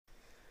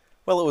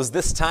Well, it was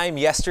this time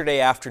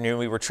yesterday afternoon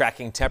we were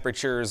tracking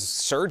temperatures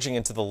surging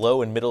into the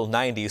low and middle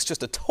 90s.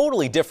 Just a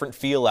totally different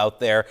feel out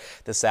there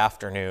this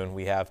afternoon.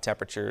 We have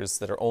temperatures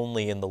that are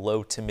only in the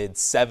low to mid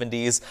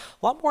 70s.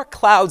 A lot more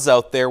clouds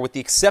out there with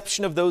the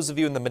exception of those of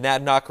you in the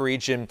Monadnock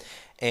region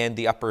and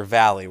the Upper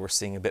Valley. We're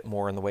seeing a bit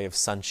more in the way of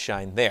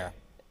sunshine there.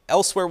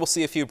 Elsewhere, we'll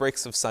see a few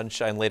breaks of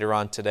sunshine later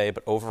on today,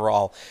 but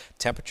overall,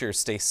 temperatures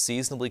stay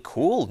seasonably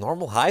cool.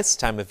 Normal highs this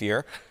time of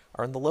year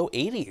are in the low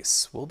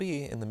 80s. We'll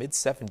be in the mid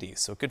 70s,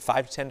 so a good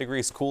 5 to 10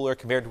 degrees cooler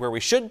compared to where we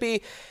should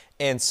be,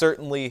 and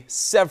certainly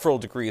several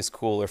degrees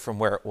cooler from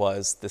where it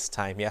was this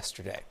time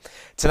yesterday.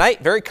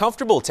 Tonight, very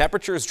comfortable.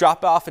 Temperatures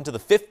drop off into the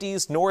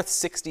 50s, north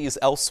 60s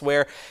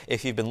elsewhere.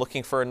 If you've been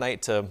looking for a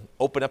night to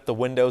open up the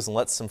windows and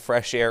let some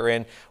fresh air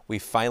in, we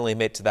finally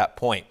made it to that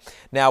point.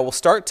 Now, we'll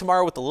start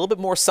tomorrow with a little bit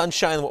more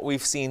sunshine than what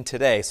we've seen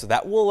today, so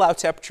that will allow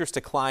temperatures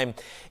to climb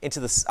into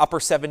the upper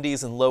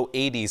 70s and low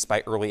 80s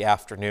by early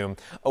afternoon.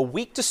 A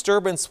weak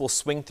disturbance will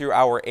swing through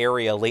our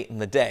area late in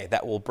the day.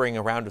 That will bring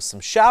around with some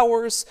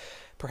showers,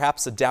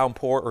 perhaps a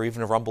downpour or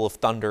even a rumble of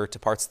thunder to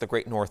parts of the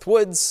Great North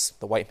Woods,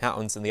 the White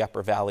Mountains, and the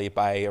Upper Valley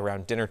by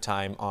around dinner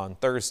time on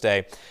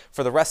Thursday.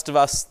 For the rest of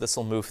us, this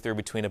will move through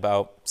between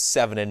about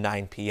 7 and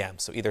 9 p.m.,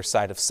 so either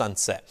side of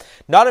sunset.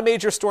 Not a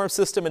major storm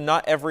system, and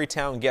not every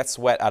town gets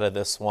wet out of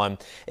this one.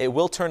 It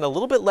will turn a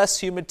little bit less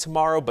humid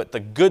tomorrow, but the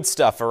good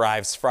stuff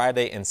arrives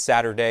Friday and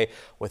Saturday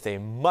with a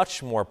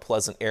much more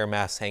pleasant air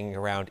mass hanging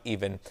around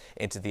even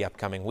into the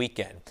upcoming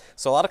weekend.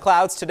 So a lot of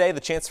clouds today, the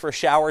chance for a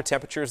shower,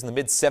 temperatures in the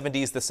mid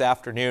 70s this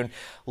afternoon.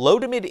 Low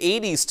to mid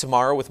 80s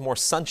tomorrow with more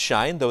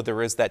sunshine, though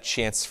there is that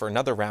chance for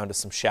another round of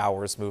some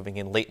showers moving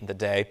in late in the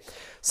day.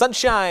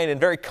 Sunshine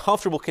and very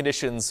comfortable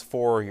conditions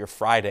for your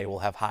Friday. We'll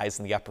have highs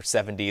in the upper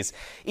 70s.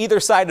 Either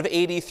side of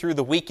 80 through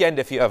the weekend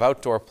if you have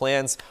outdoor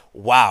plans.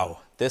 Wow,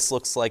 this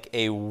looks like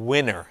a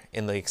winner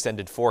in the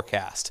extended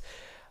forecast.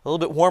 A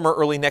little bit warmer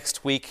early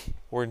next week.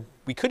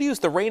 We could use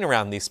the rain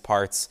around these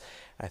parts.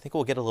 I think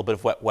we'll get a little bit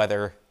of wet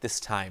weather this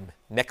time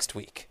next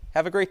week.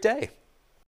 Have a great day.